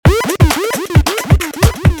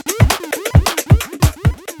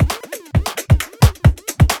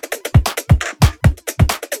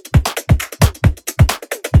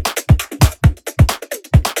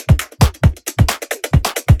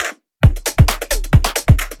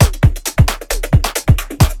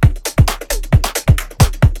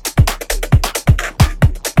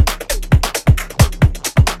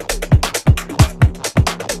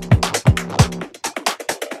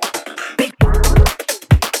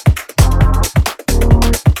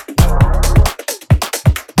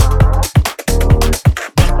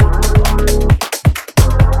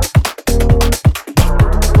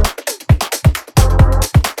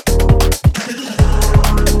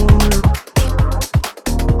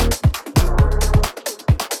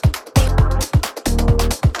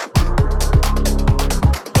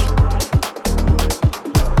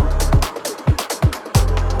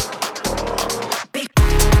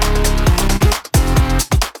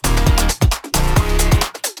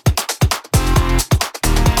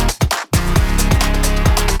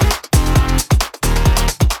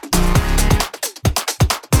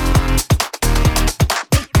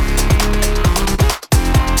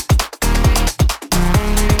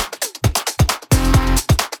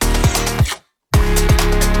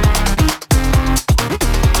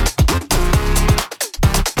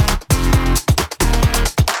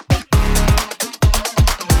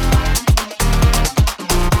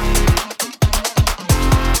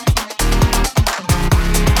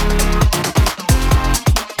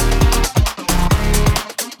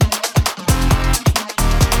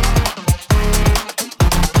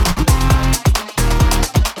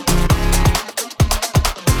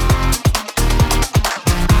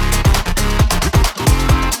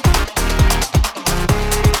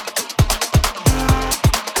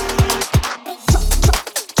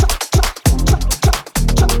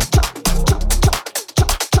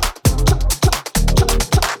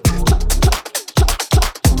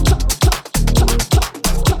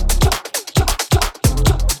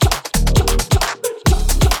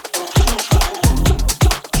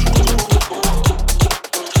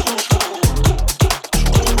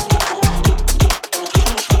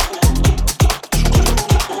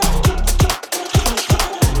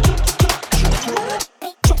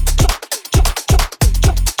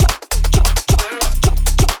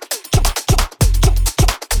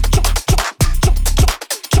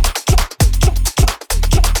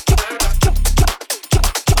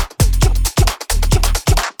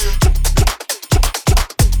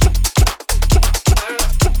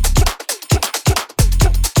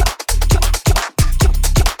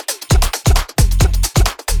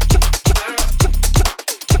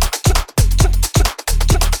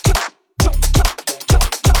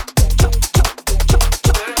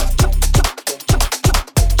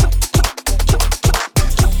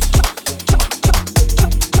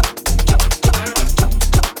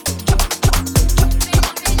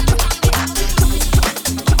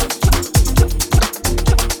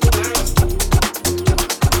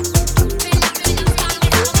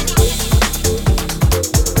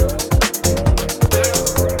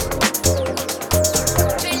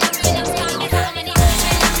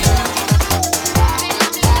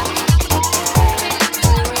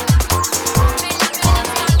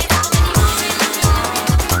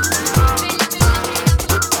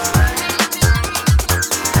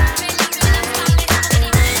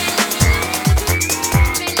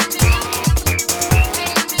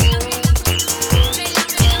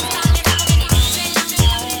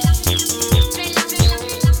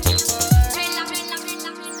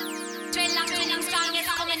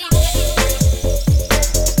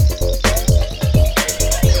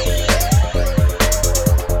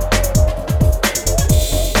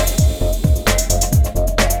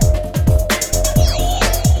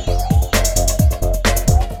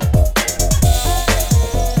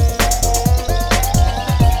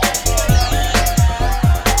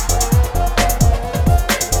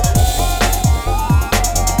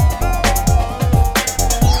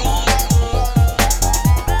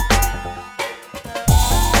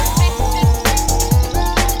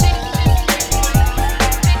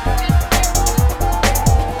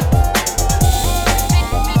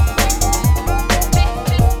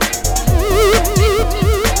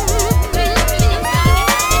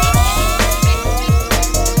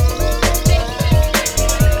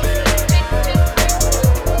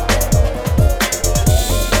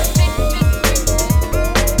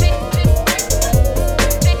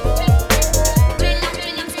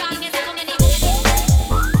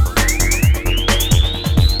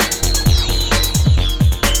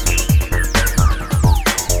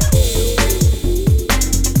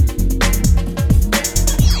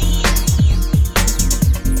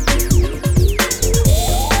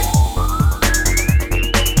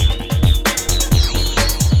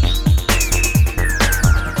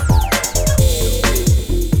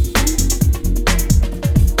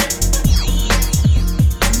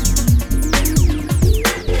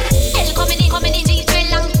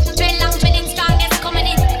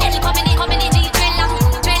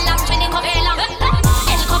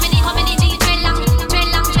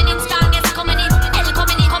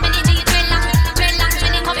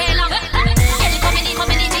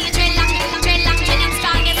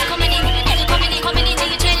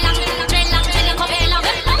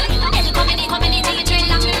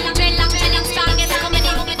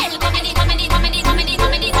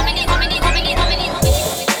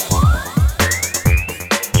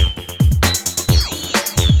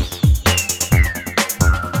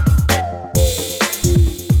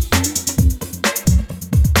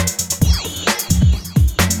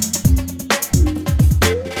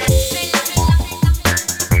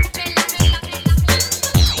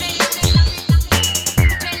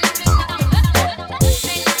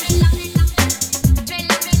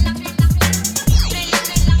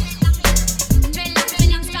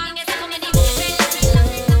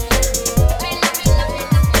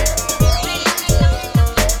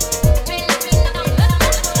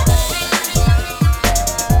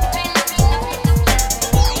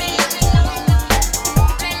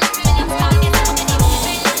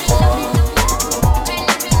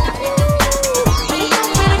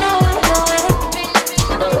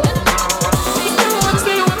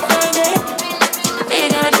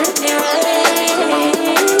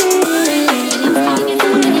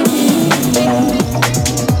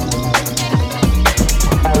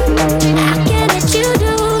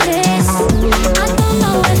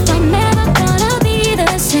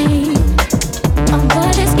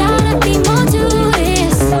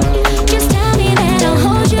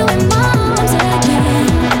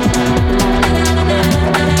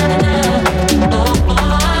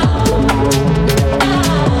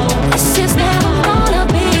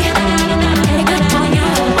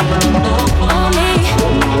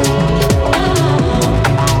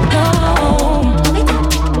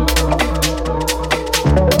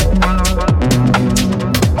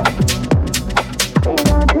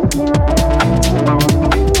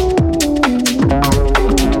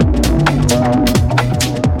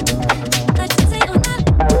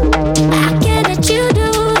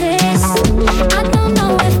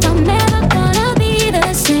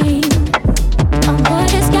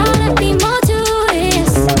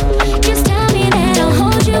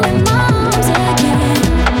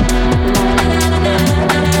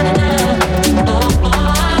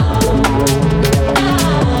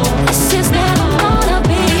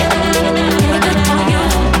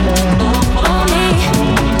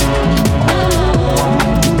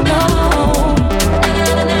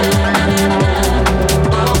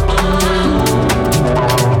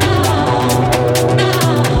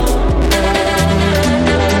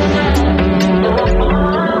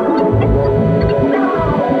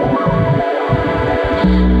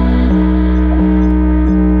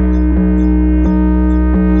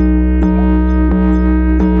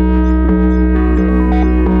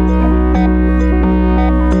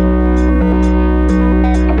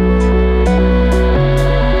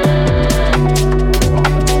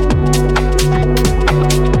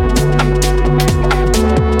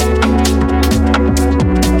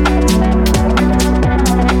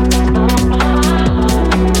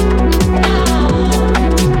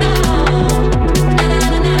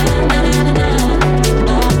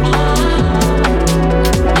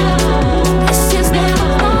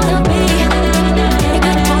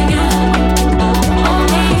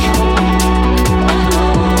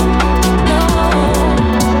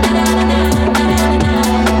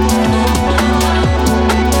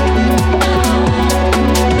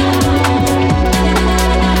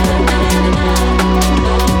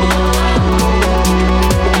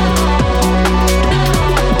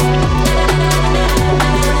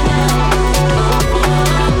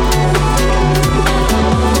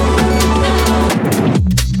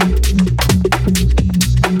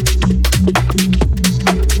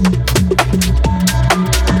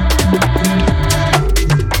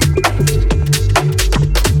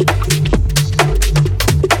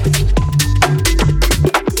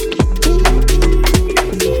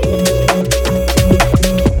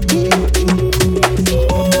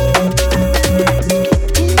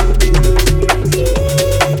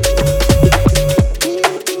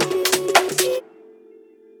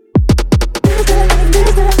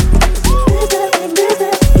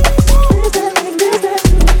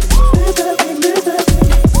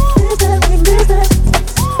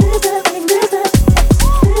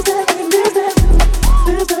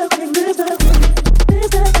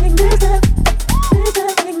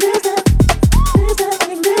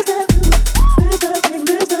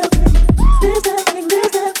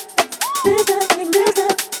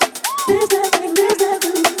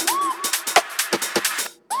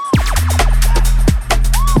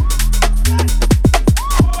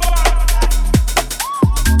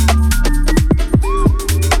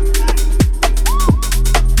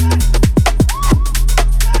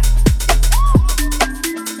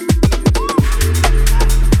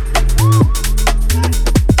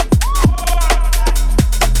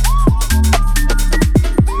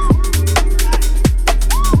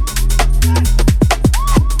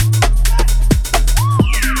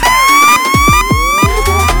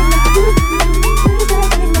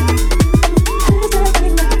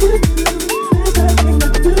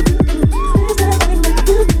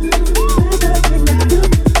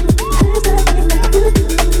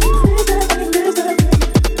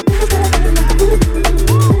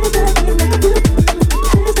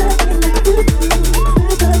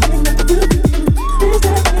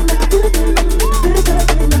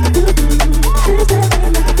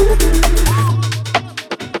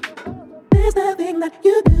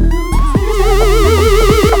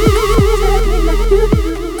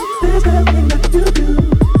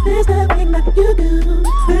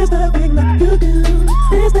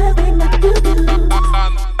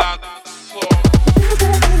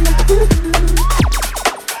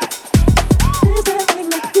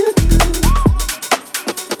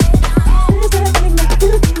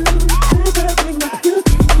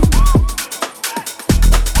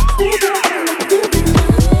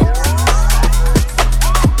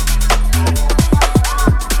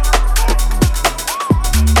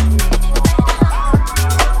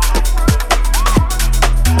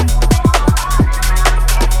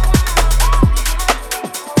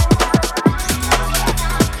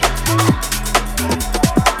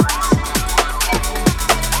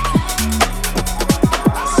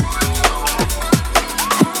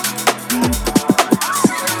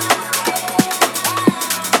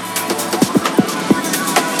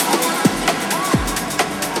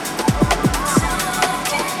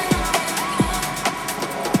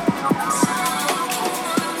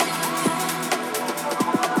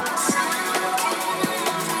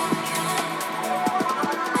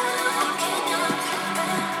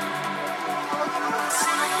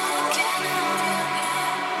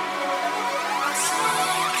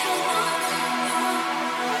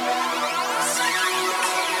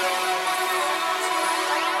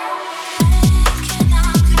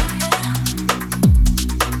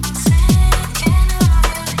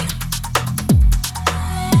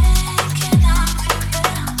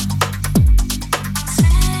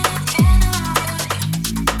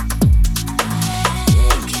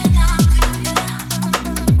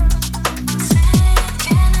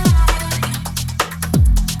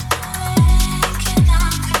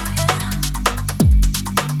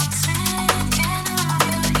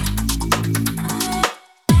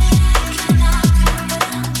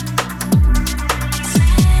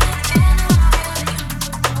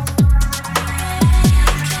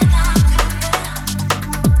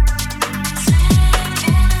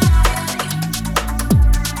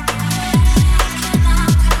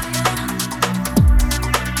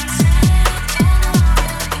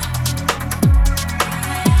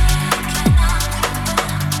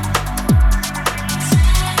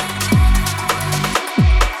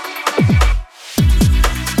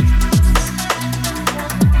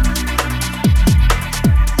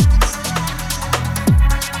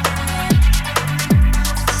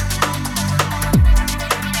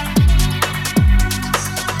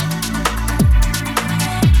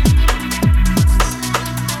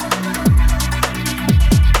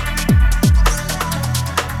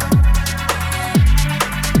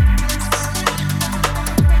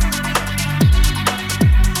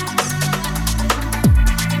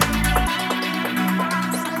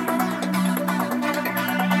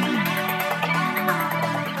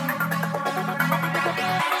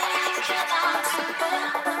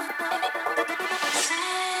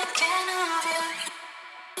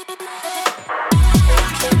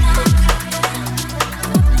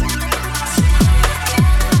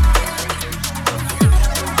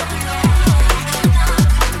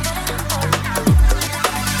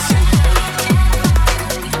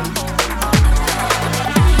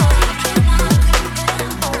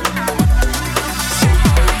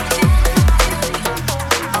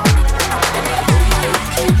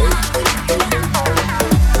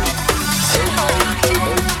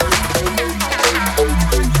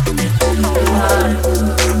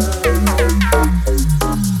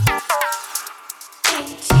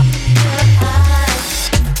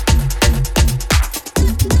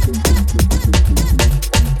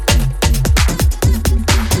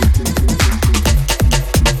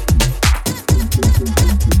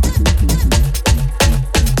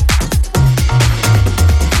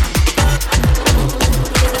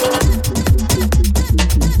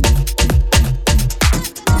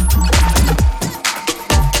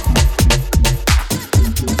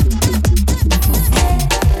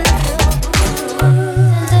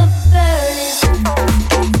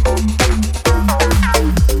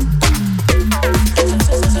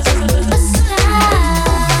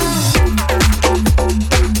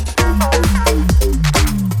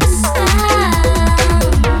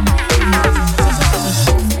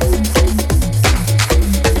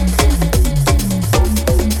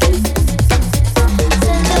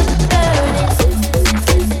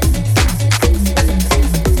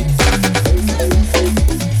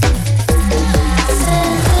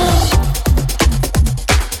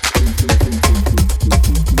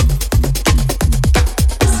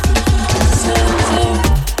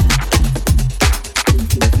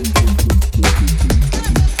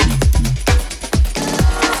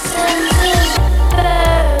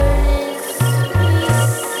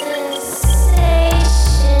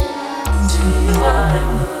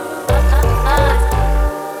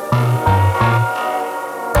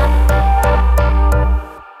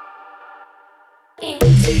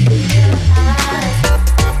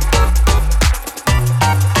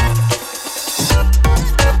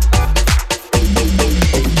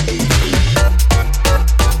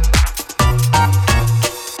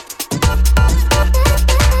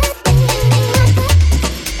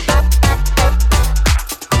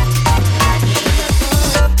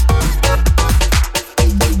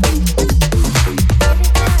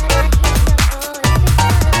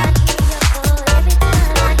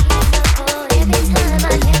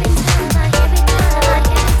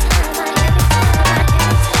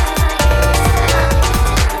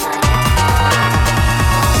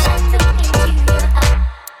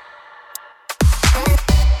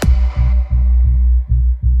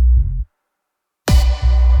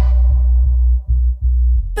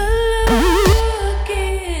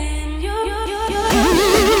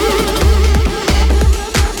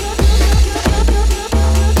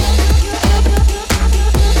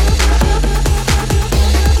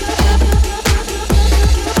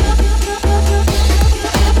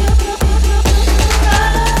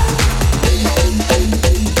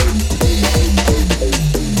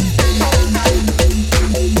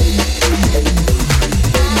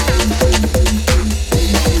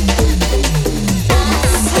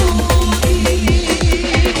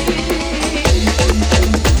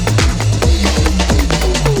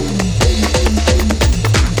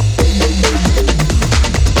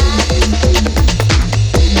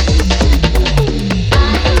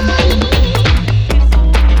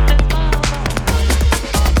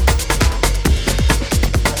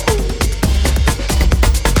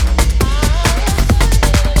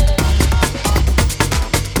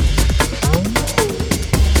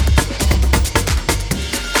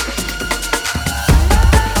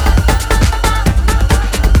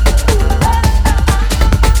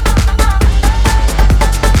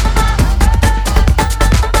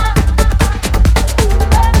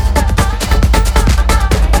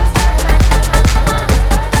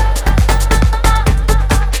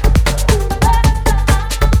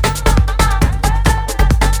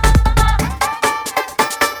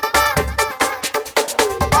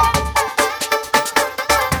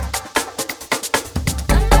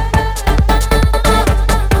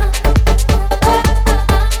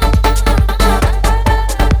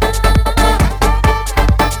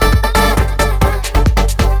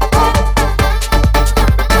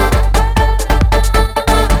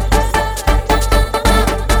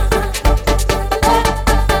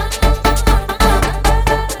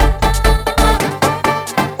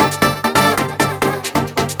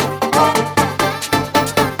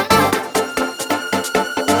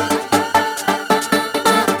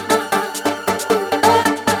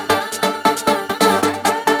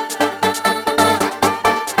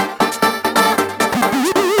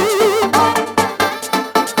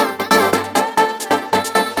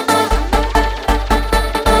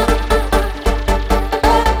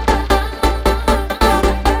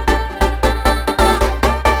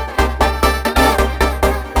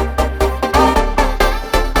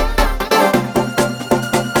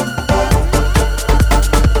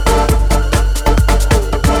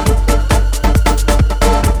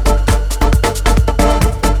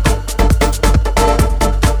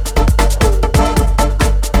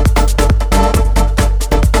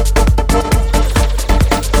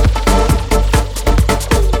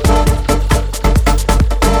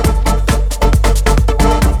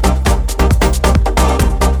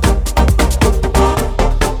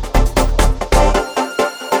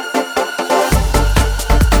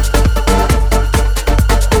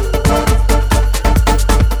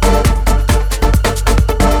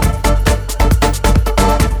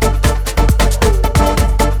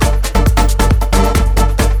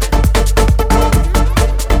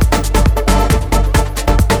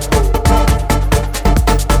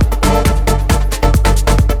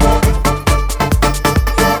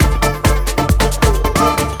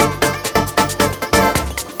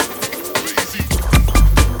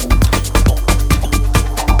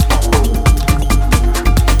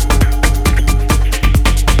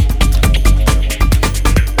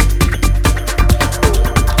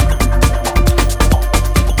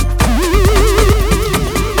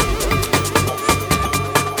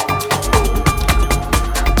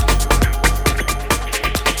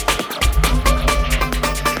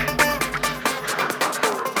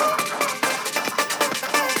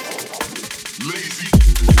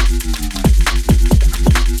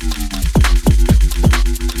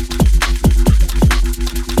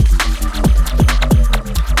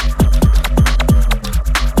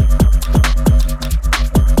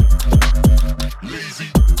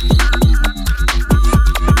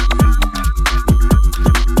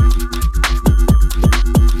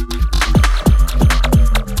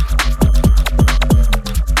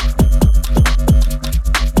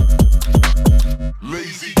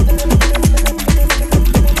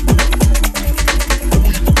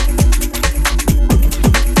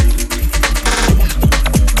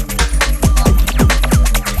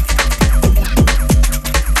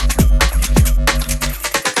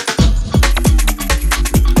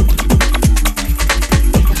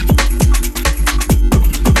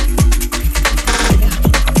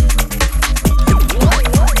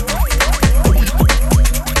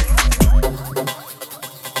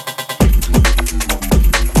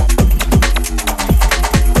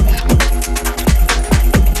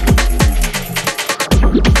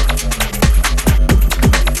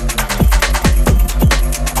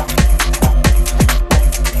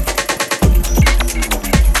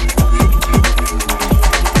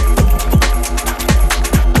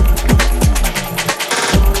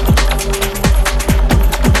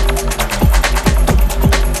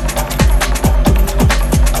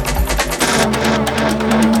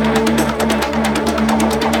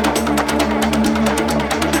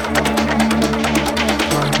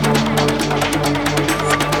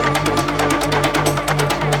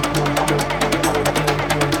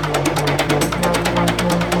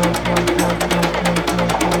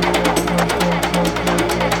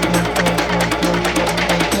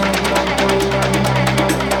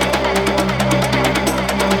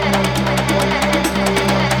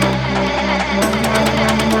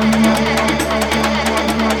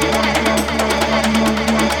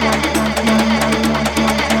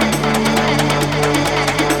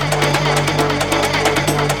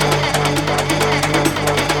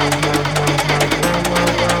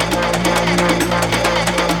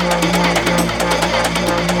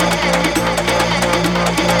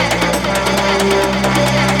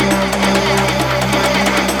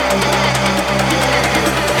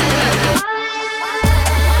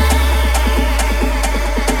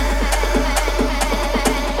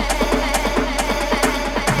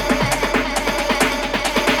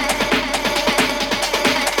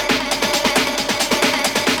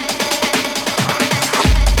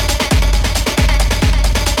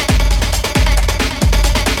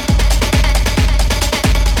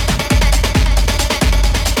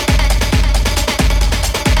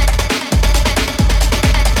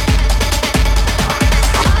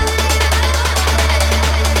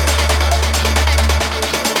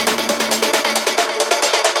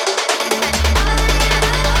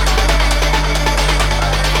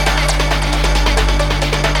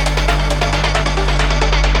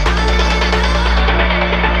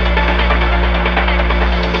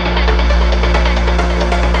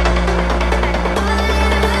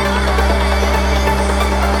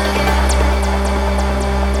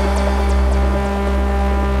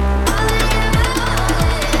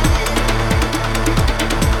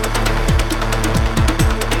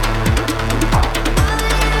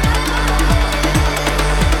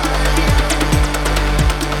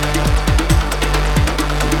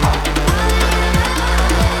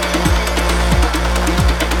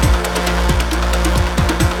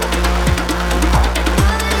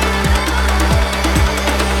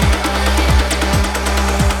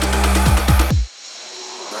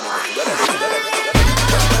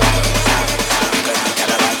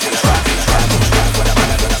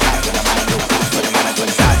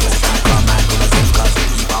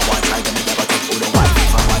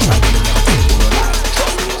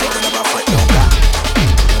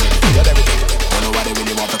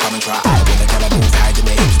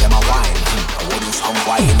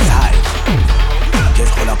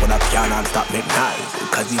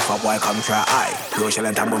boy come try I. Pure shell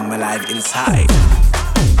and time when we're live inside.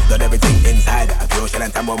 Done everything inside. A pure shell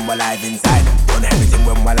and time when we're live inside. Done everything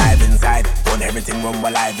when we're live inside. Done everything when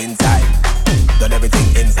we're live inside. Done everything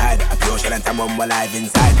inside. A pure shell and time when we're live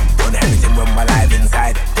inside. Done everything when we're live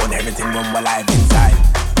inside. Done everything when we're live inside.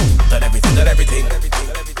 Done everything, done everything.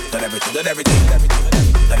 Done everything, done everything.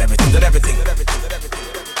 Done everything, done everything.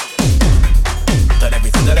 Done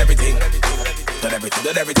everything, done everything. Done everything,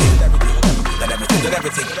 done everything. Done everything, done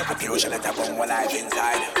everything. A pure shell and time when we're live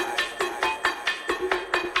inside.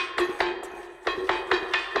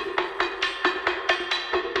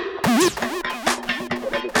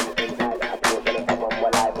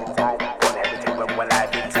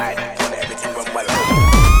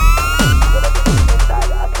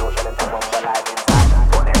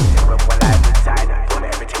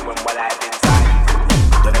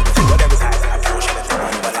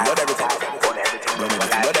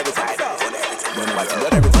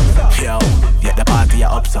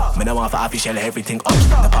 Official everything up.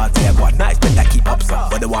 The party I got nice, but that keep up, sir.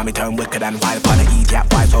 But they want me turn wicked and wild upon the idiot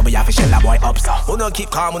boy, so be official that boy up, sir. Who no keep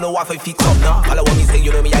calm, who no waffle feet up, no. Follow what me say,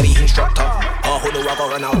 you know me, I the instructor. Oh, who no walk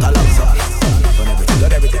run out of love, sir. Done everything,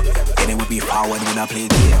 done everything. Any we be forward when I play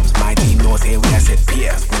games. My team knows say we are set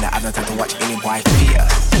peers. When I have no time to watch any boy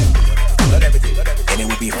fears. Done everything. Any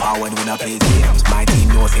we be forward when I play games. My team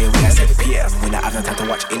knows say we are set peers. When I have no time to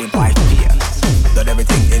watch any boy fears. Done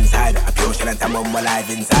everything inside. A pure shell and time when we're live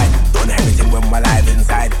inside. Done everything when we're live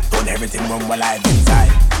inside. Done everything when we're live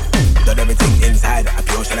inside. Done everything inside. A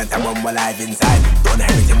pure shell and time when we're live inside. Done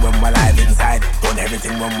everything when we're live inside. Done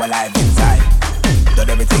everything when we're live inside. Done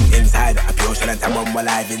everything inside. A pure shell and time when we're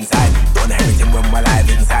live inside. Done everything when we're live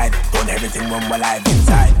inside. Done everything when we're live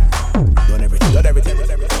inside. Done everything, done everything.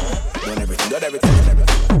 Done everything, done everything.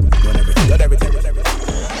 Done everything, done everything.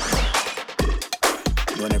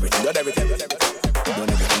 Done everything, done everything.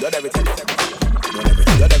 Done everything, done everything. Done everything, done everything.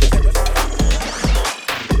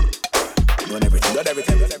 Done everything, done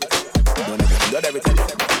everything. Done everything,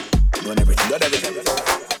 done everything. Done everything, done everything.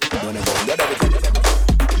 Done everything, done everything.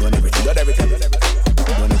 Done everything, done everything. Done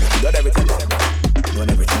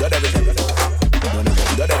everything, done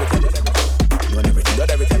everything. Done everything, done everything. Done everything, done everything. Done everything,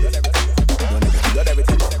 done everything. Done everything, done everything. Done everything, done everything. Done everything, done everything.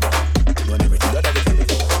 Done everything, done everything.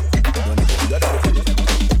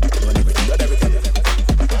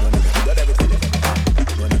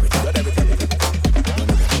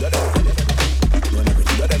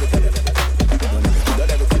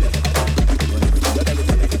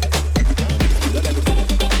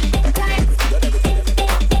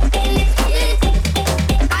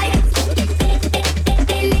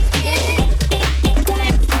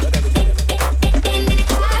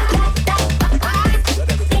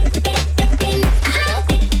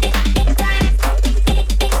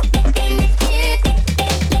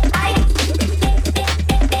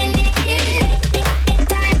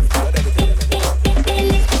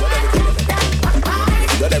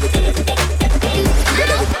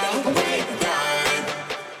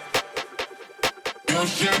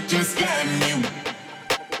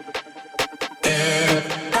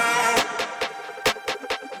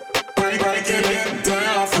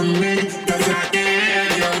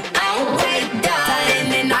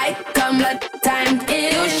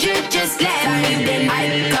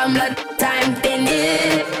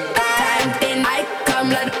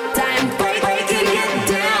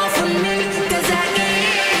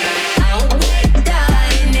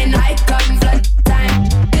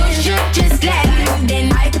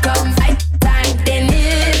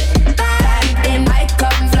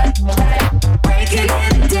 Breaking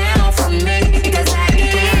it down for me.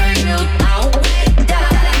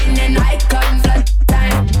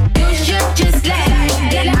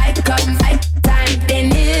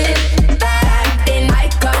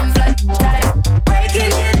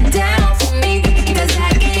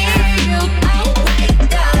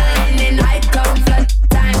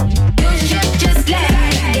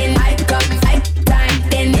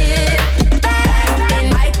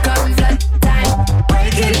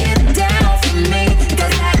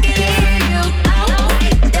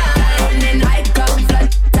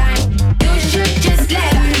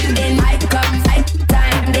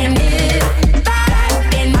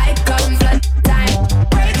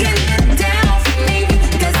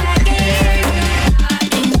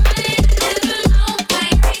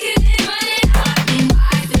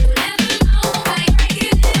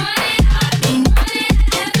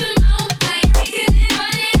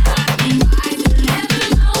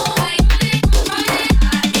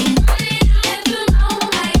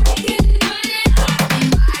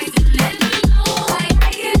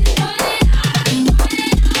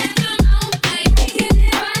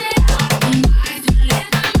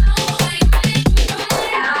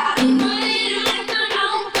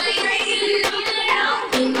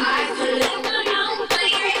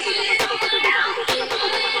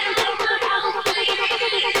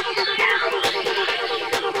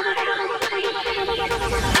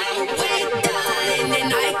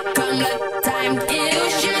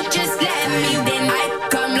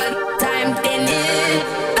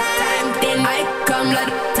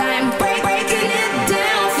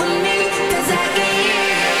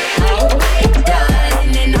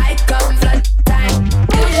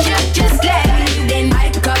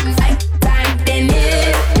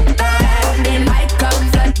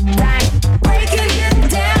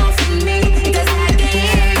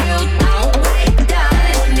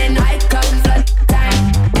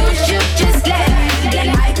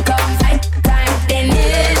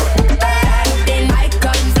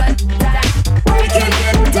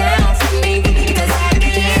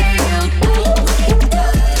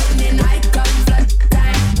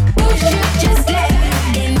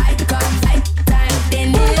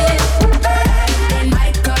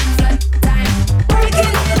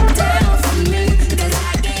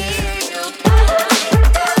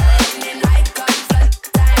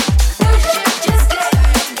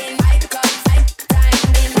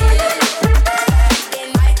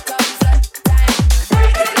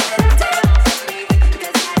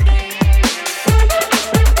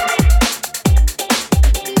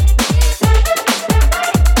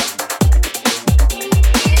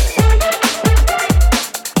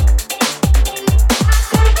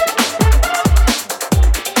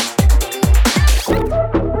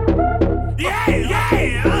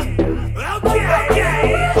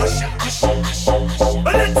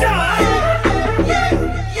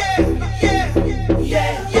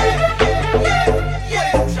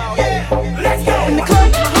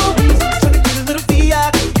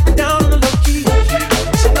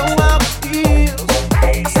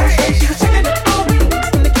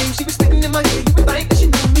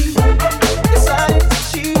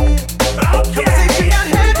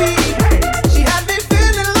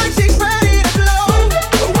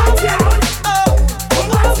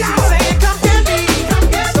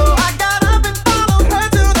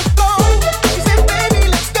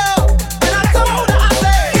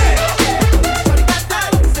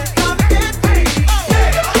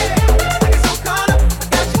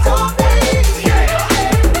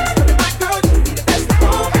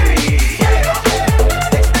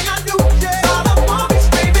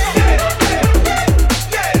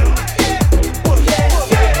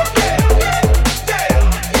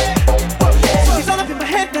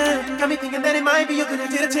 that it might be a good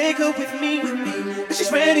idea to take her with me. But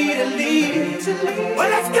she's ready to leave. Well,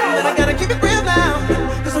 let's go. And I gotta keep it real now,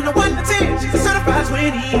 cause on the 1 to 10, she's a certified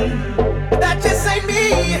 20. But that just ain't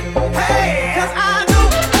me. Hey, cause I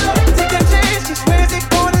know, take a chance, she swears it's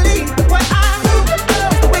gonna leave. What I know,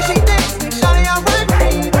 the way she thinks, shawty alright with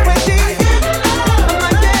me. When she hit, I'm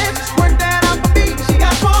like, yeah, just work that out for me. She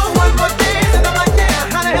got one more dance, and I'm like,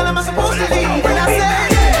 yeah, how the hell am I supposed to leave? And I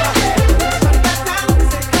say,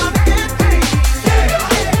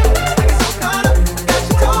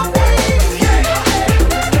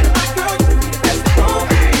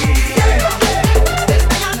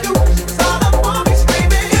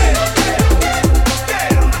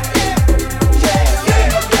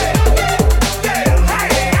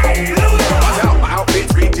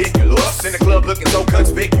 looking so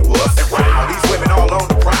conspicuous and wow, these women all on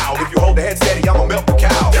the prowl. If you hold the head steady, I'ma melt the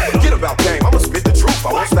cow. Forget about game, I'ma spit the truth.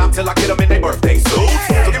 I won't stop till I get them in their birthday suits.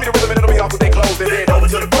 So give me the rhythm and it'll be off with their clothes. And then over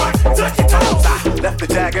to the front, touch your toes. I left the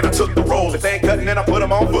jag and I took the roll. If they ain't cutting, then I put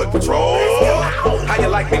them on foot patrol. How you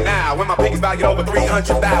like me now when my pinky's valued over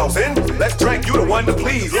 300,000? Let's drink, you the one to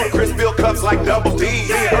please. Ludacris fill cups like double D. Me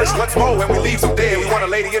and Ursh, what's more when we leave some dead? We want a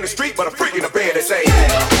lady in the street, but a freak in the bed. They say,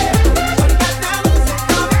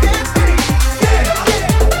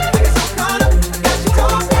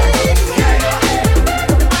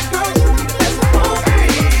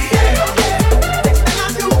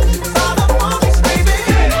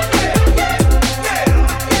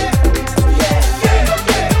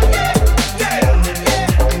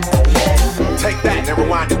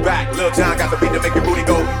 Lil Jon got the beat to make your booty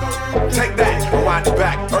go. Take that, rewind it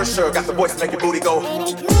back. Usher got the voice to make your booty go.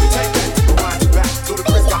 Take that, rewind it back.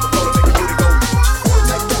 Ludacris got the flow to make your booty go.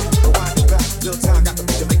 Take that, rewind it back. Lil Jon got the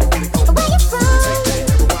beat to make your booty go. Where you from? Take that,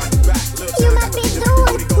 rewind it back. Lil Jon You got must the be beat to the make your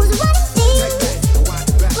one booty go. who's running things. Take that, rewind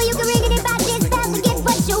it back. Well, you can read it about this fast to get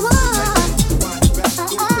what you want. Rewind it back.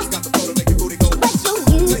 Ludacris got the flow to make your booty go. What you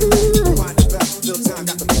use? Take that, rewind it back. Lil Jon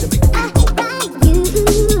got the beat to make your booty go.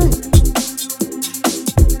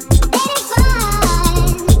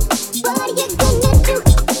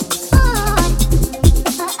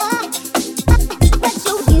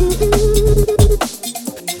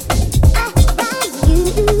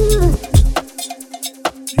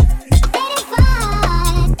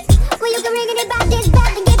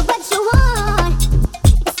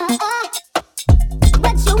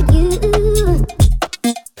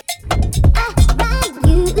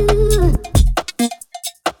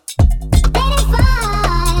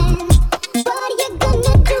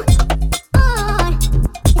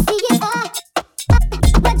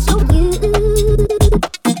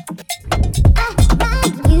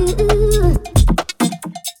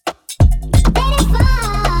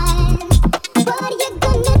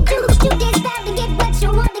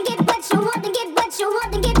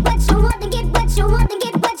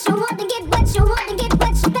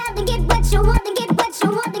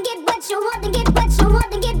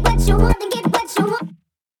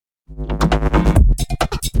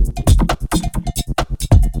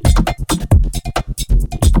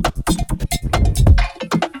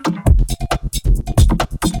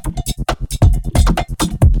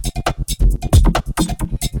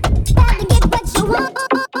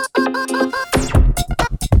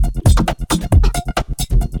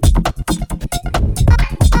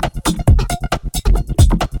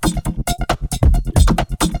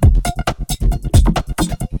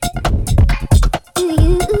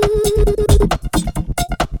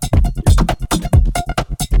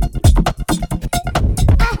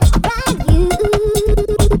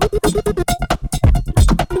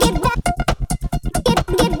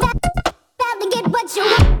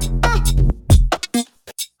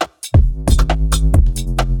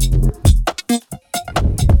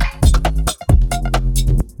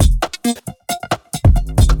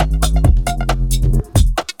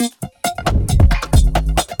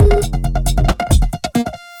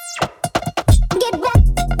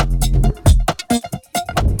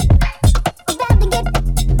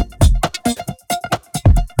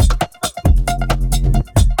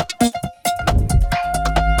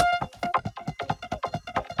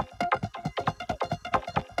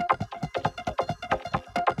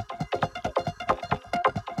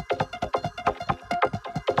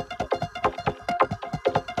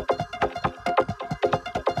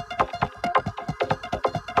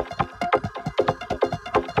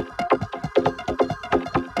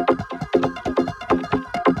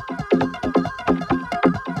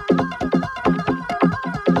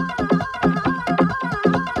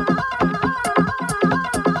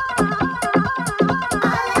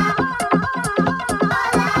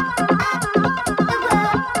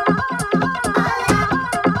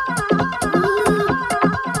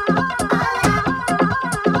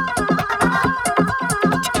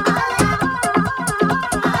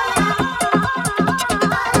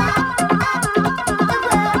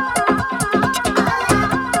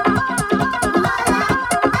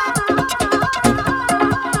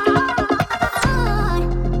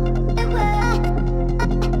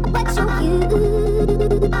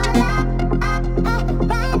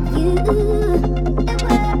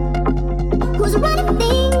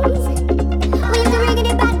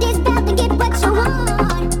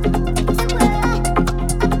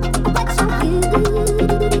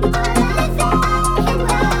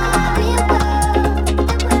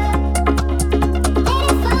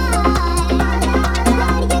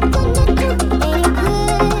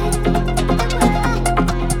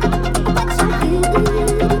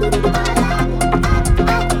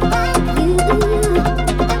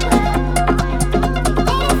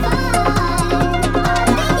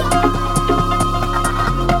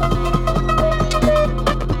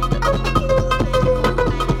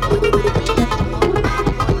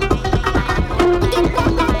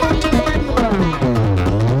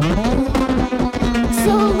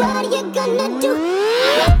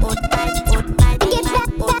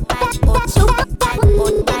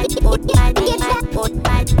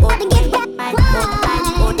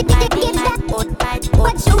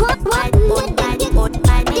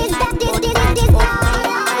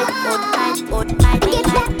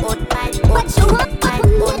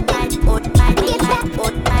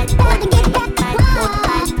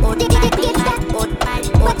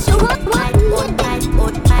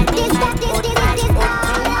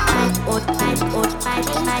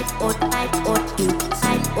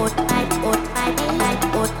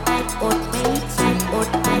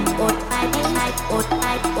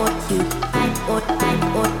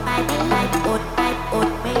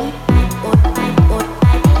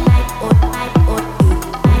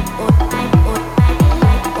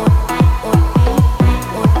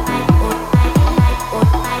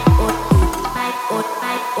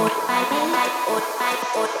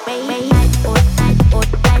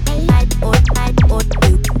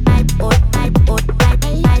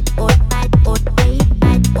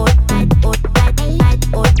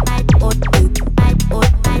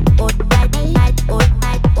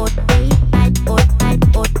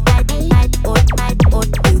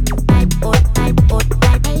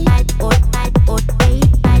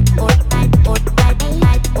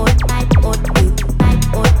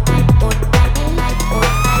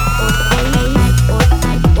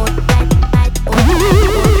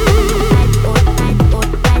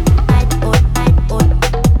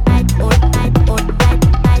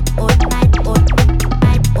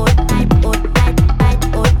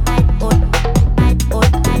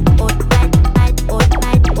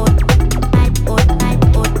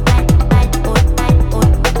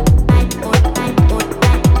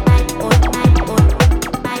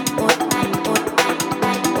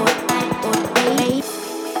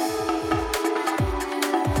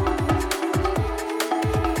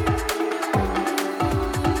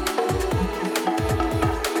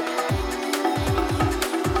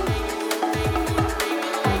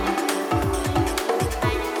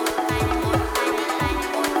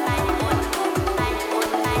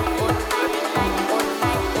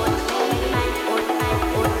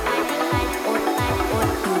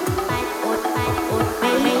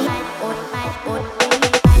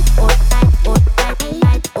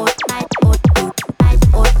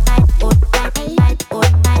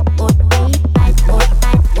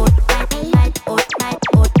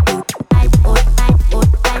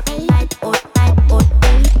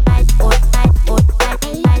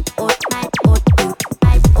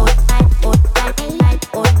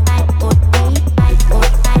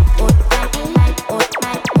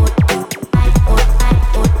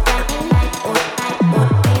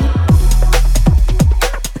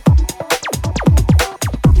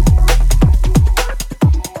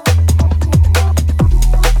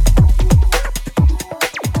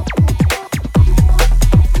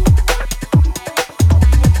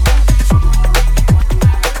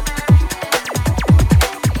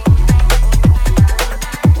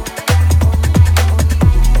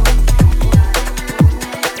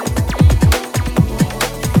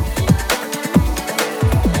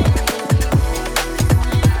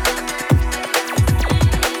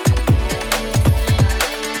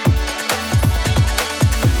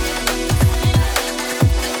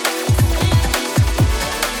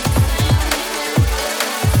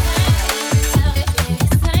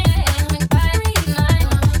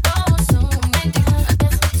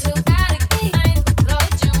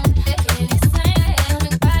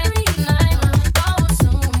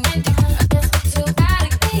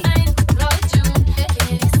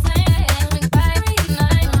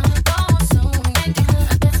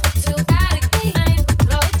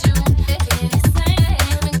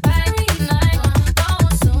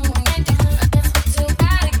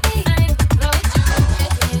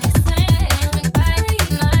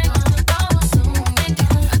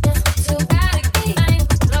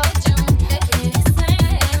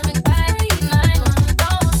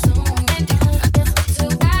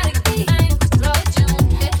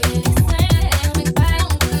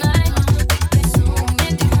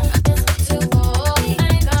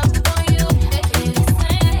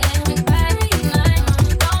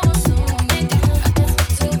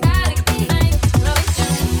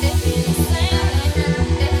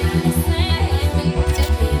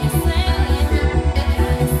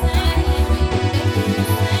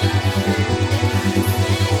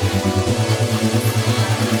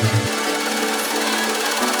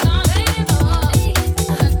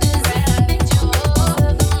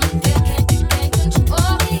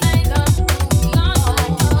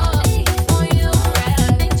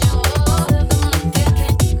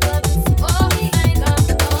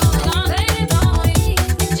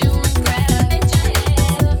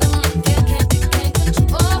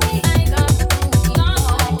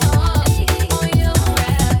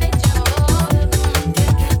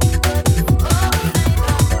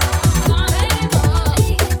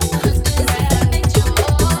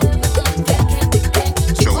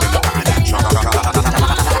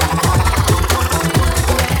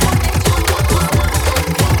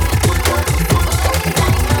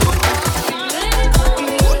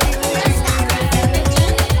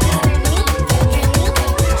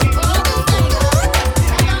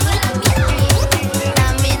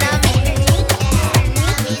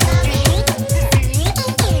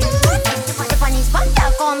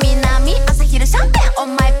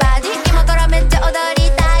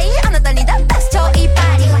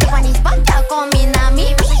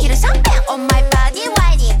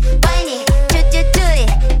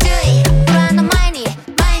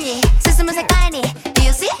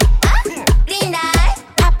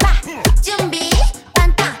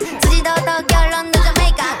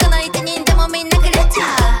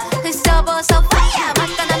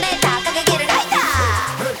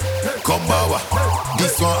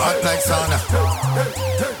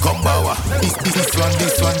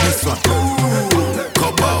 This one.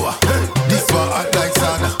 Kobawa. This one hot like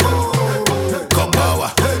sauna. Kobawa.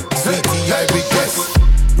 Sweetie, I request.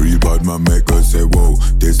 Real bad man make us say whoa.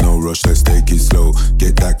 There's no rush, let's take it slow.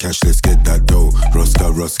 Get that cash, let's get that dough.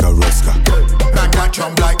 Rosca. Bang that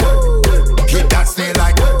drum like. Hit that snare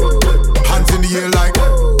like. Hands in the air like.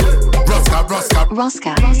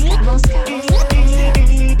 Rosca.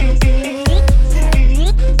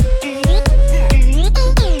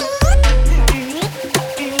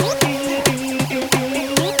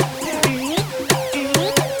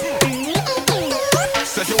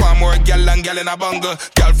 Girl in a bungle,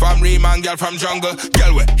 girl from Riemann, girl from jungle,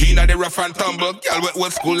 girl with Hina the rough and tumble, girl with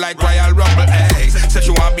old school like Royal Rumble. Hey, say she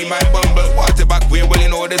want be my bumble. Water back way, well you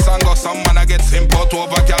know the song go. Some man I get simple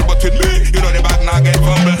over, girl, but with me, you know the back now get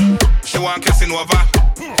fumble. She want kissing over,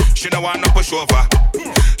 she don't want no push over.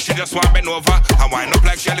 She just want bend over and wind up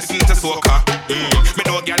like she listen to soca. Me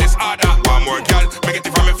know girl is harder. One more girl, me get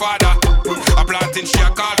it from my father. A planting she a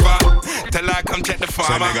call for. Tell her come check the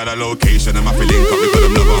farmer. So they got a location and my feeling come because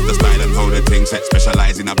them love off the style and how the thing set.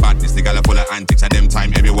 Specialize in a badness, they got a full of antics. At them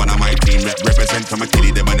time, everyone on my team represent from a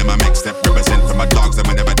kiddie, them and them a make step. Represent from my dogs, them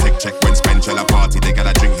and never take check. When spend shell a party, they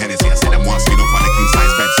gotta drink Hennessy. I see them once, you know, on the king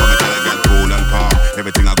size bed. So me tell a girl cool and calm.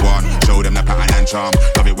 Everything I go on, show them the pattern and charm.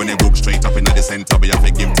 Love it when they walk straight up into the center. We have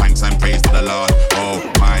to give thanks and praise to the Lord. Oh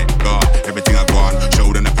my God, everything I go on, show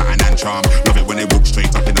them the pattern and charm. Love it when they walk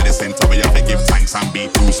straight up into the center. We have to give thanks and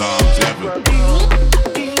beat two songs.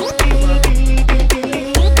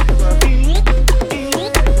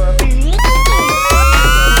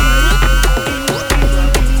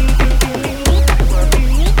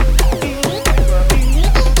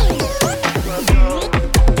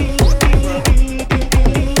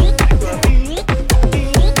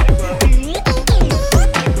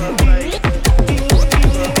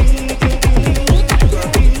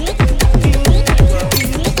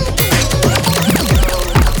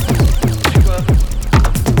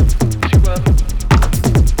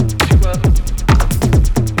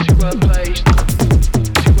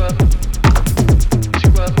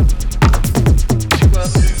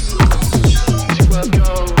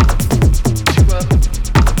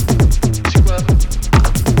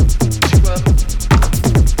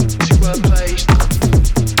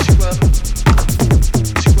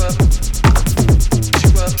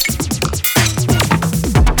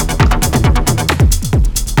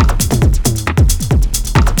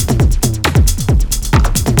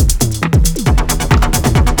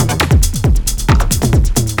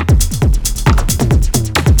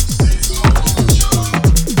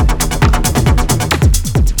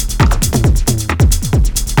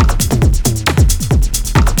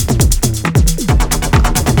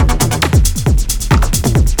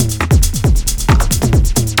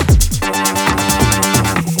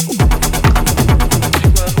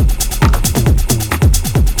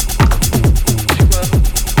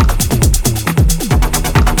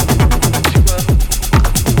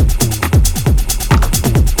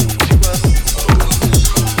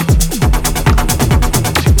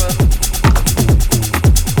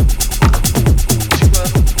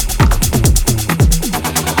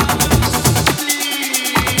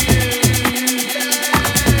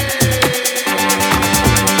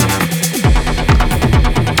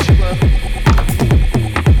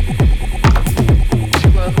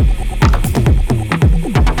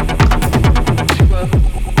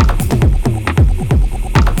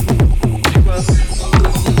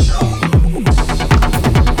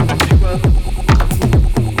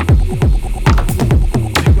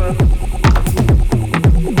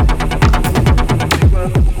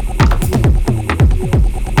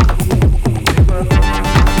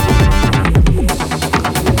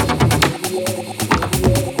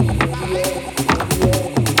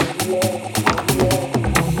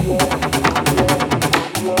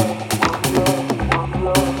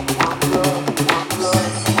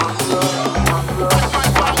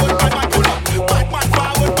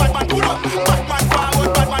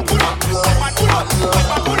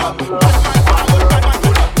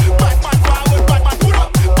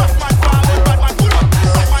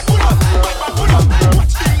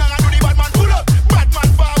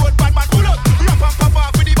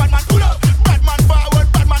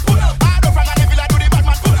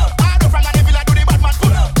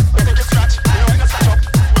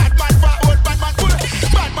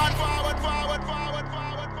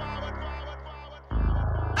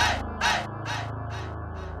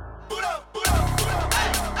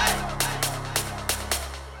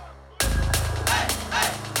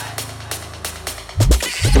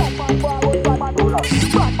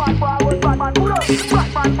 Bad man forward, bad man pull up.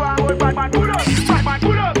 Bad man pull up, bad man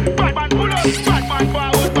pull up, bad man pull up.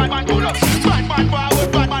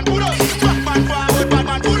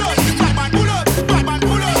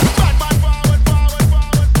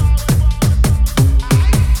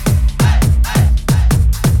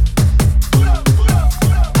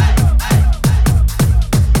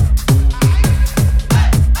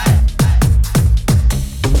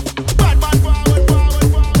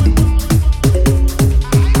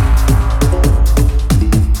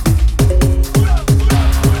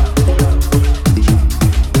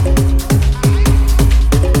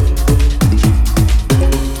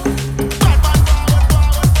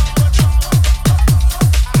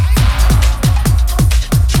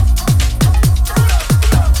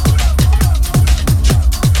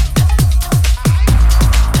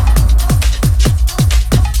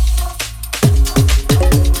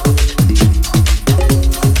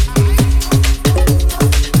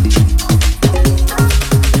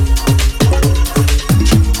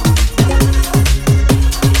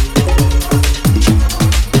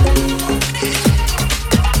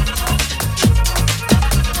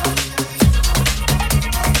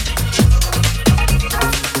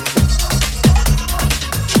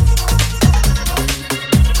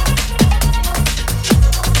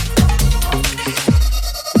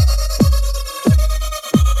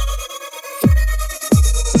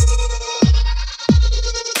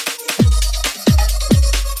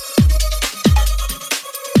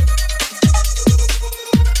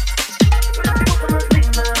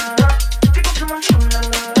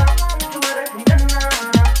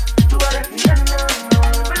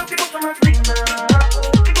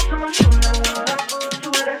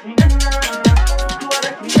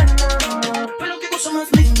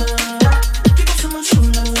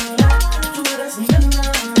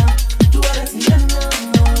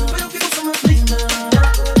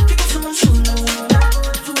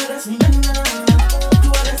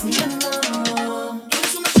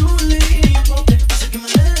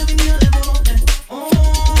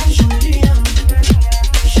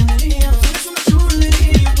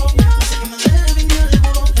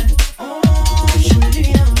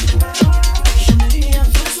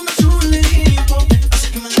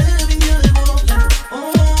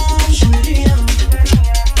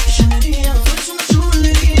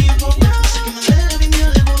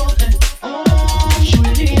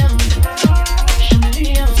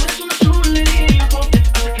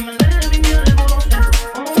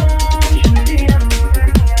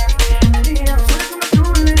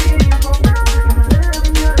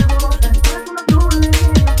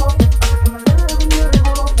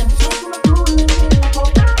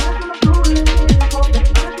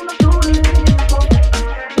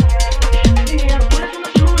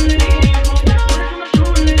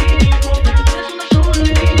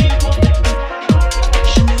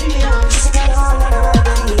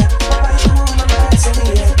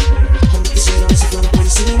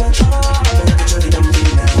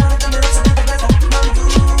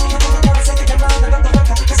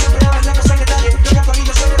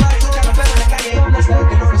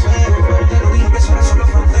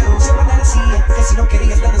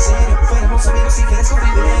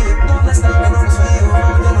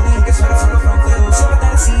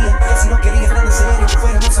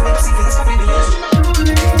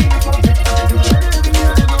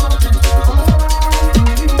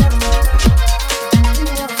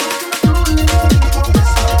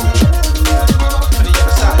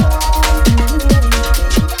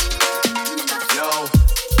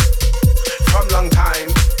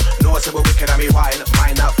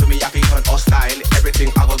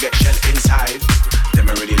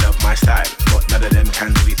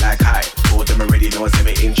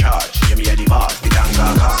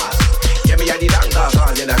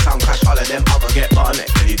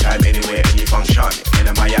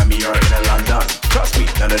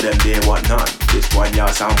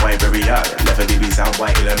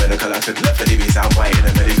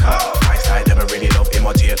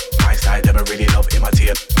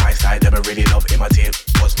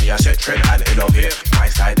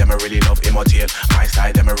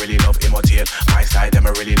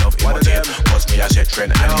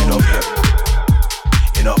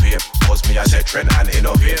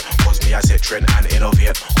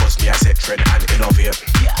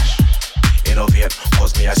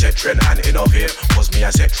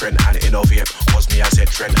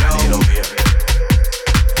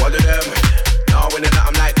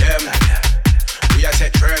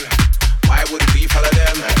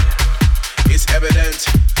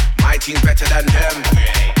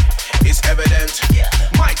 It's evident,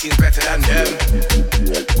 my team's better than them.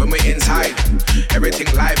 When we're inside,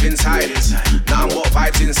 everything live inside. Now I'm what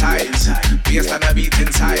vibes inside. Bass and a beat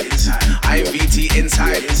inside. I'm VT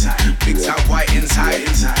inside. Big sound white inside.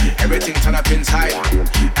 Everything turn up inside.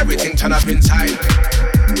 Everything turn up inside.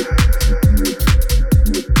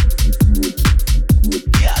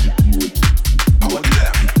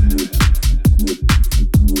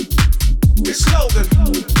 Slogan,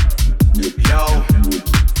 yo,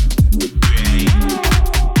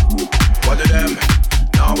 one of them,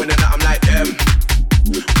 no, we're not, I'm like them.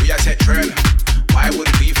 We are set trend, why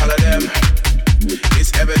wouldn't we follow them?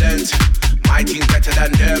 It's evident, my team's better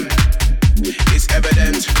than them. It's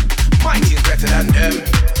evident, my team's better than them.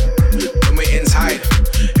 When we're inside,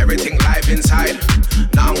 everything live inside.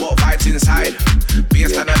 Now I'm what vibes inside.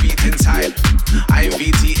 Bass and a beat inside. I'm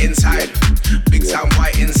VT inside. Big sound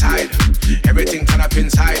white inside. Everything turn up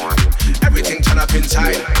inside. Everything turn up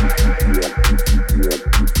inside.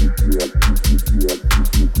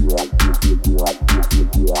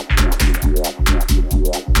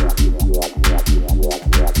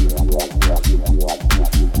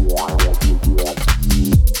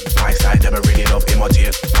 My side, them really love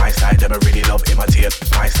imitate. My side, them really love imitate.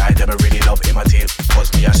 My side, them really love imitate.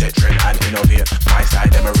 Cause me I set trend and innovate. My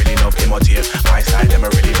side, them really love imitate. My side, them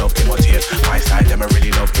really love imitate. My side, them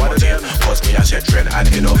really love imitate. Cause me I set trend and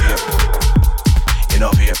innovate.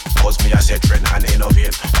 Innovate. Cause me I set trend and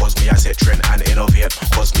innovate. Cause me I set trend and innovate.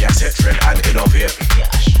 Cause me I set trend and innovate.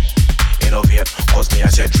 Innovate. Cause me I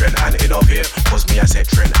set trend and innovate. Cause me I set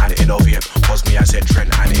trend and innovate. Cause me I set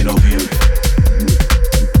trend and innovate.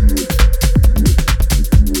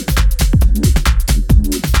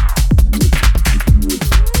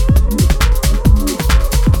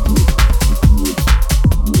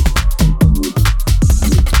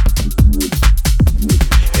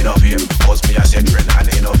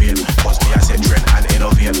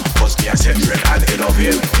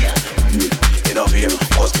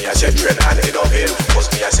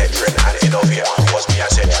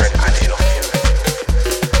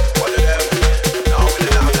 One of them, no.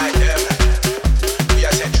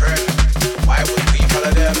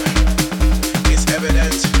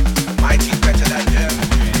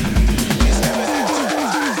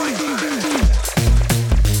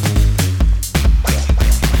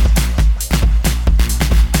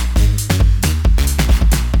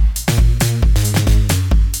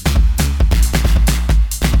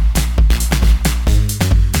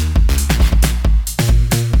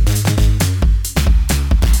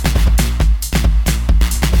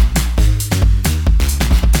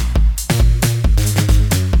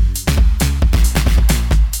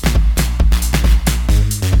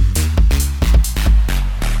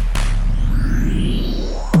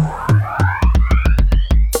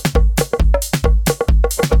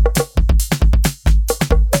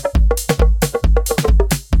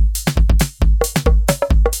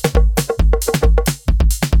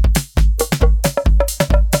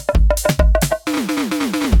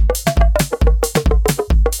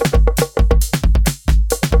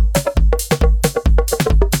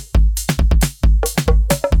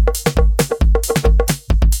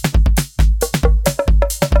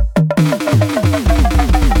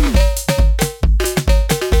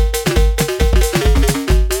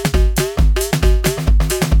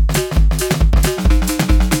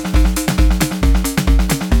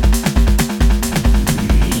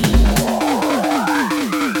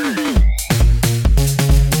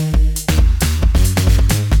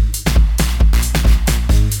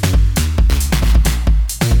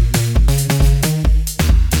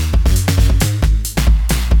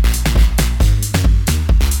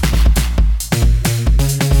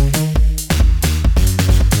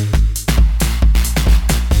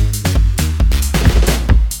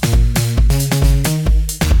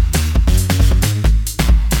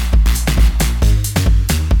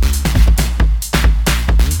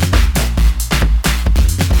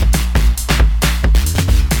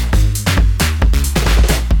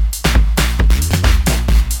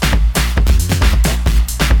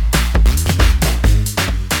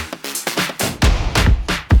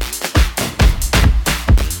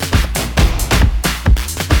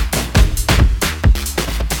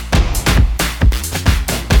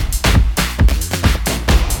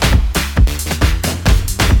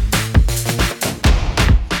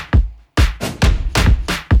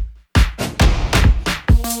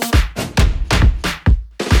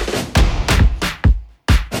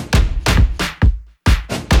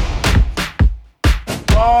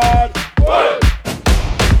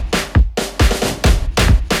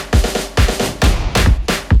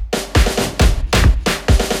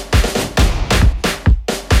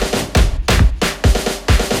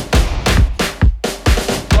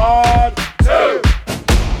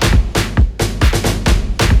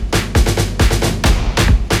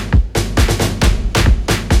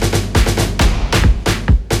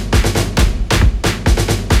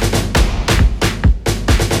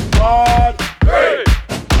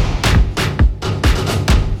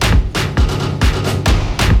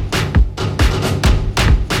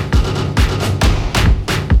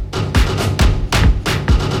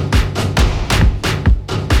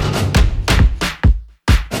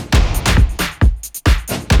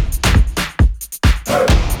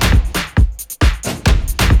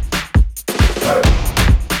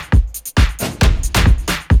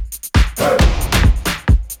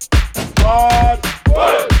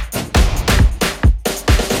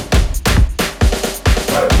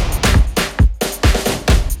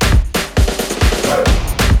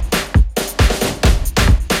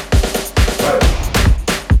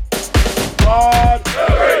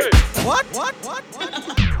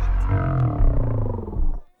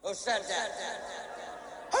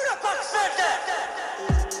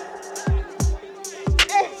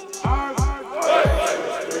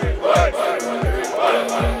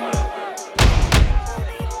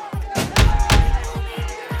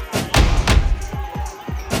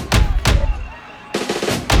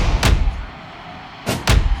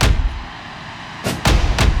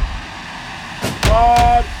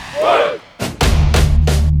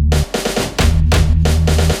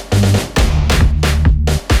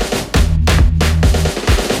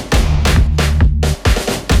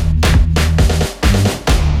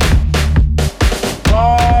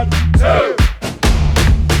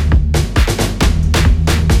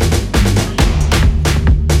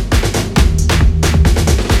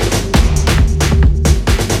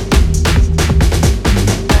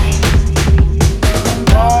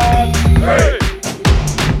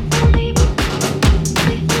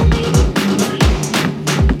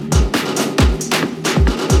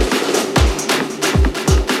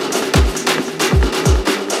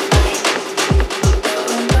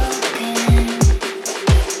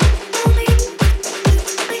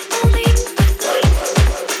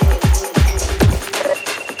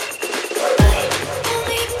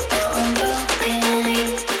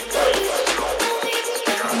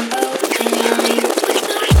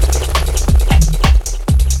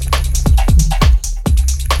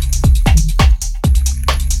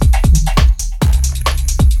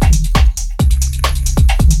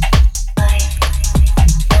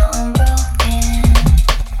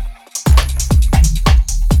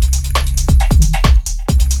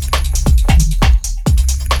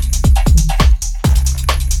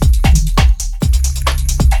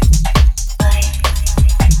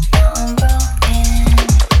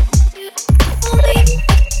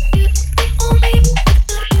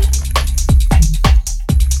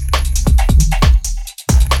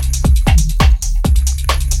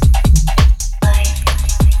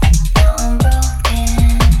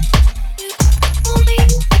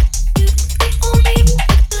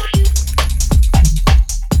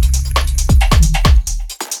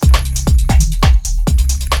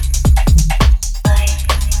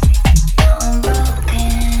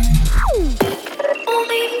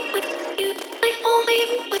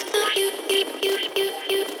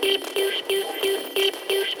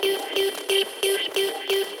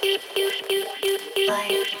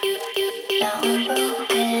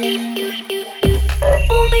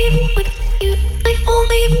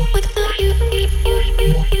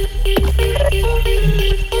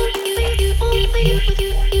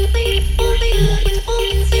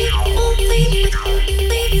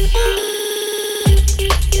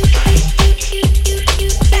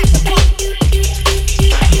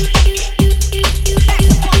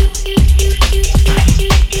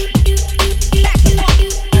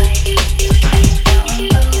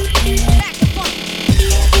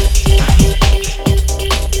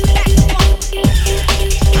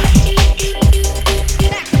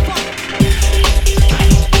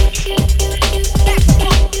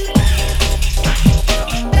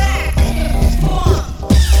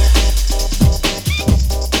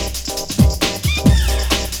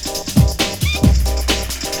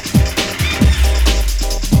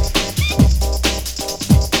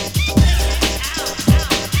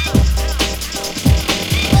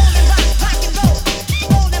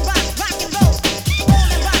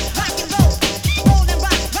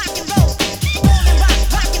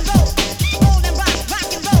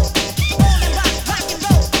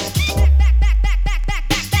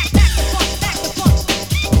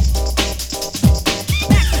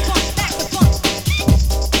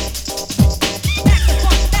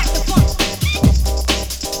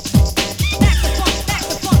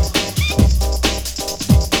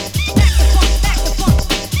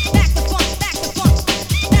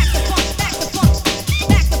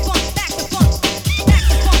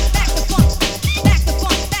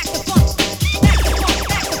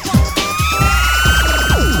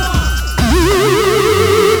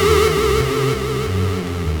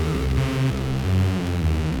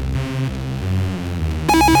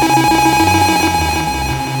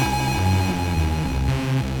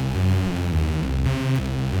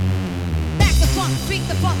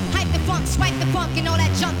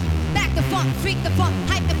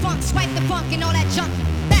 funk and all that junk.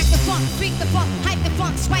 Back the funk, freak the funk, hype the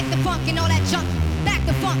funk, swipe the funk and all that junk. Back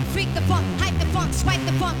the funk, freak the funk, hype the funk, swipe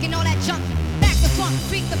the funk and all that junk. Back the funk,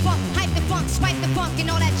 freak the funk, hype the funk, swipe the funk and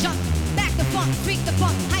all that junk. Back the funk, freak the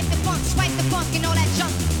funk, hype the funk, swipe the funk and all that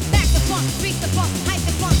junk. Back the funk, freak the funk, hype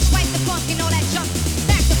the funk, swipe the funk and all that junk.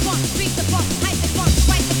 Back the funk, freak the funk, hype the funk, swipe the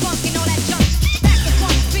funk and all that junk. Back the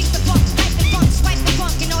funk, freak the funk, hype the funk, swipe the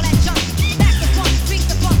funk and all that junk. Back the funk, freak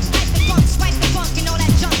the funk, hype the funk, swipe the funk and all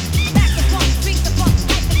that junk. Back the funk, freak the funk,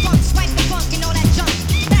 hype the funk, swipe the funk and all that junk.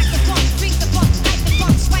 Back the funk, freak the funk, hype the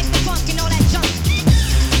funk, swipe the funk and all that junk.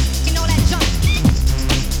 You know that junk.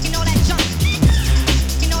 You know that junk.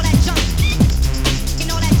 You know that junk. You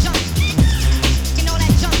know that junk. You know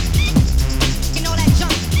that junk. You know that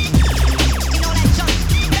junk. You know that junk.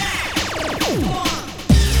 Come on.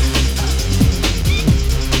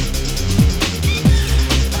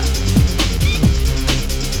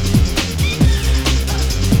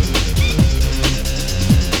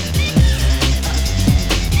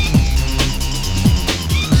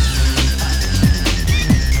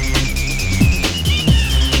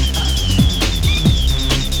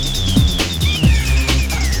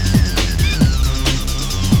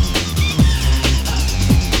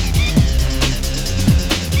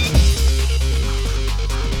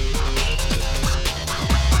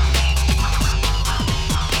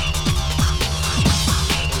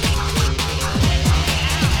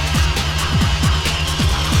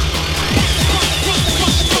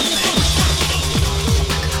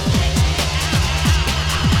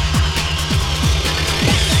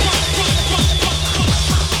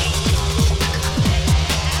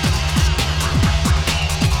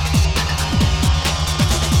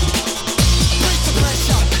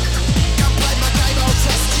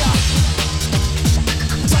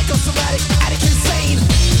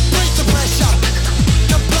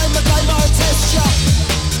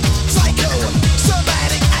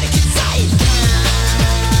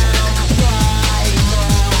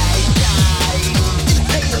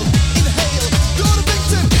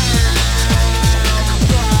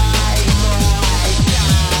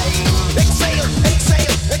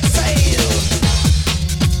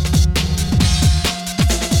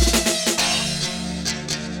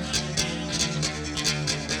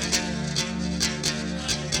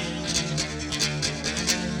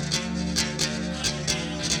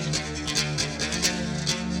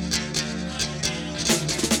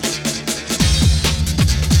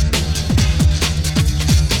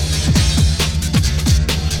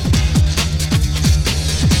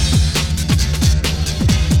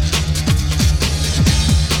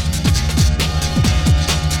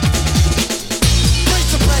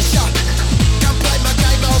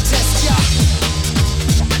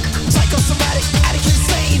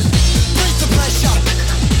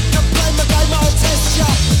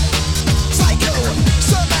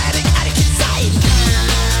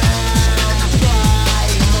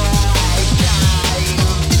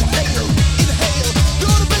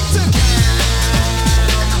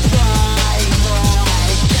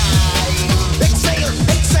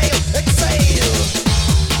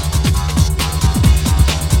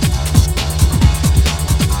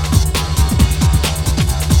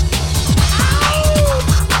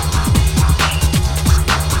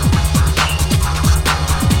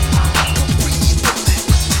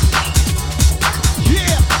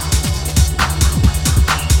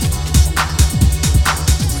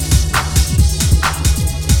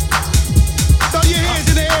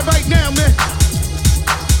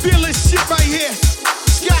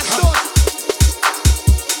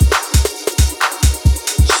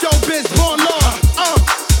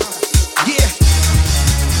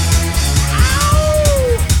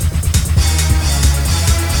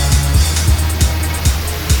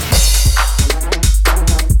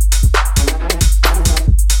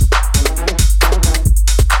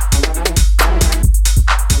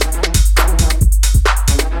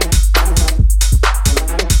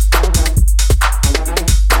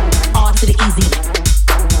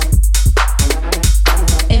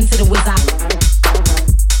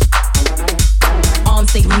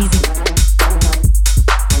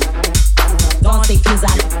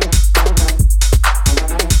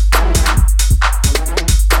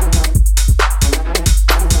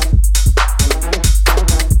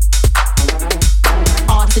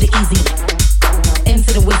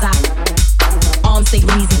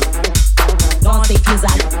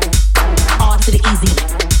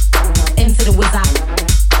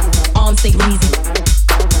 Stay breezy,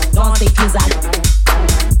 don't stay fizzy.